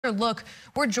Look,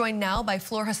 we're joined now by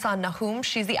Fleur Hassan-Nahoum.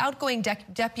 She's the outgoing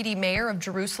deputy mayor of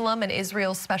Jerusalem and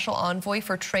Israel's special envoy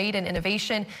for trade and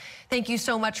innovation. Thank you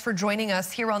so much for joining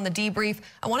us here on the debrief.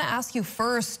 I want to ask you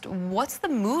first, what's the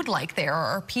mood like there?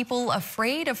 Are people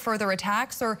afraid of further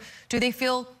attacks, or do they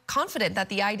feel confident that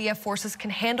the IDF forces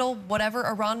can handle whatever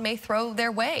Iran may throw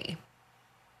their way?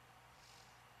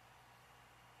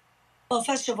 Well,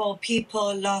 first of all,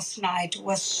 people last night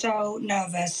were so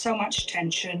nervous, so much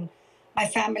tension. My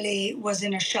family was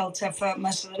in a shelter for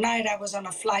most of the night. I was on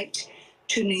a flight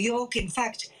to New York. In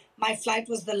fact, my flight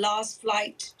was the last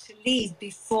flight to leave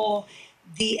before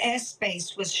the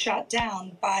airspace was shut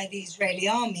down by the Israeli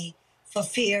army for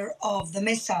fear of the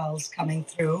missiles coming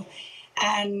through.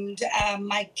 And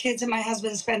my kids and my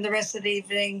husband spent the rest of the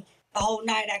evening, the whole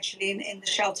night actually, in the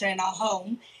shelter in our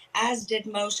home, as did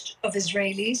most of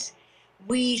Israelis.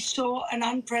 We saw an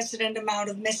unprecedented amount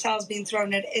of missiles being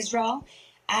thrown at Israel.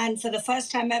 And for the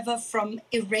first time ever from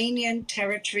Iranian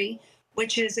territory,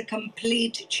 which is a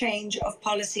complete change of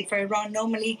policy for Iran.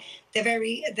 Normally, they're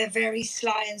very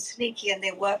sly and sneaky, and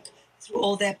they work through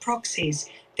all their proxies.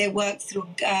 They work through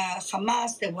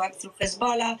Hamas, they work through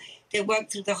Hezbollah, they work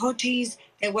through the Houthis,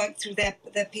 they work through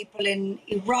the people in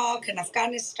Iraq and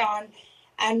Afghanistan.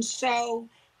 And so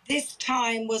this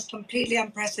time was completely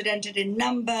unprecedented in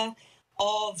number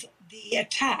of the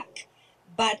attack.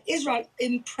 But Israel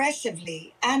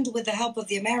impressively, and with the help of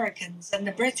the Americans and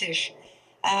the British,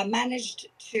 managed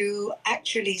to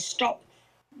actually stop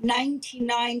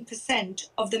 99%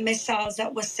 of the missiles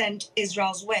that were sent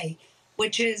Israel's way,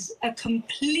 which is a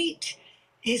complete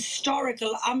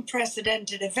historical,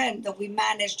 unprecedented event that we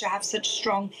managed to have such a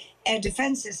strong air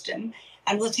defense system.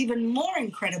 And what's even more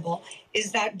incredible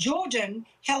is that Jordan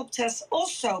helped us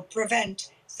also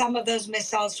prevent some of those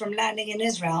missiles from landing in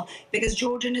Israel, because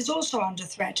Jordan is also under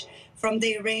threat from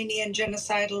the Iranian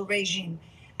genocidal regime.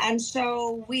 And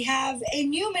so we have a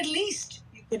new Middle East,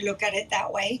 you could look at it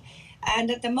that way. And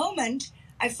at the moment,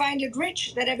 I find it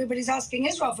rich that everybody's asking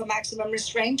Israel for maximum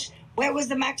restraint. Where was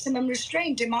the maximum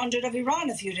restraint demanded of Iran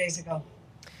a few days ago?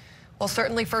 Well,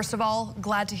 certainly, first of all,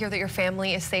 glad to hear that your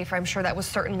family is safe. I'm sure that was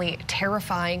certainly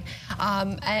terrifying.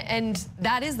 And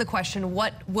that is the question,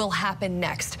 what will happen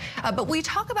next? But we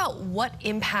talk about what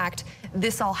impact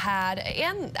this all had,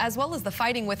 and as well as the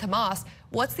fighting with Hamas.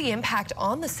 What's the impact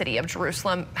on the city of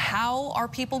Jerusalem? How are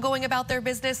people going about their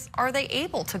business? Are they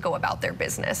able to go about their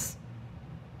business?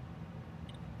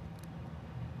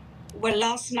 Well,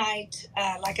 last night,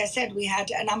 like I said, we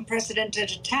had an unprecedented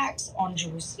attacks on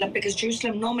Jerusalem, because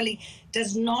Jerusalem normally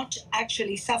does not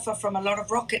actually suffer from a lot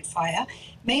of rocket fire,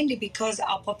 mainly because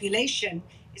our population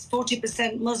is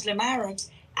 40% Muslim Arabs.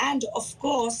 And of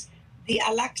course, the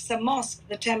Al-Aqsa Mosque,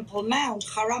 the Temple Mount,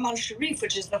 Haram al-Sharif,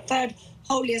 which is the third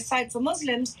holiest site for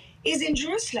Muslims, is in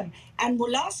Jerusalem. And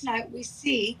last night we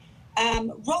see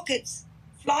rockets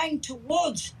flying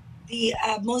towards the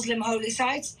Muslim holy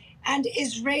sites, and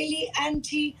Israeli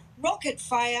anti-rocket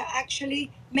fire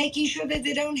actually making sure that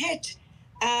they don't hit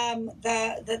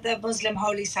the Muslim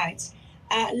holy sites.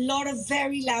 A lot of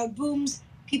very loud booms.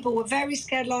 People were very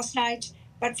scared last night,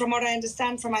 but from what I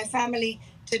understand from my family,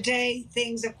 today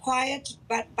things are quiet,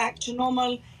 but back to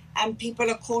normal, and people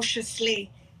are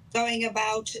cautiously going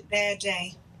about their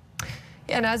day.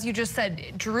 And as you just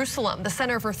said, Jerusalem, the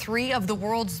center for three of the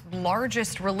world's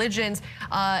largest religions.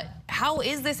 How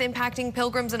is this impacting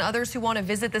pilgrims and others who want to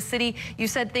visit the city? You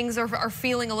said things are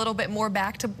feeling a little bit more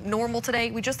back to normal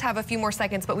today. We just have a few more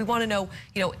seconds, but we want to know,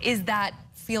 is that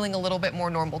feeling a little bit more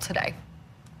normal today?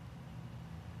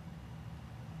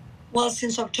 Well,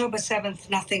 since October 7th,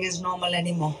 nothing is normal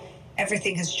anymore.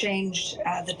 Everything has changed.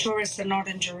 The tourists are not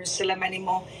in Jerusalem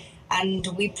anymore. And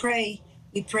we pray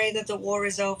that the war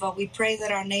is over. We pray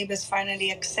that our neighbors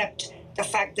finally accept the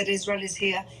fact that Israel is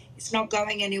here, it's not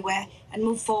going anywhere, and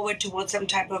move forward towards some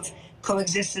type of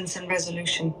coexistence and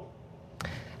resolution.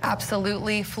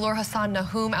 Absolutely. Fleur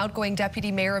Hassan-Nahoum, outgoing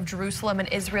deputy mayor of Jerusalem and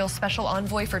Israel's special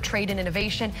envoy for trade and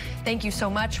innovation. Thank you so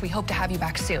much. We hope to have you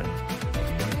back soon.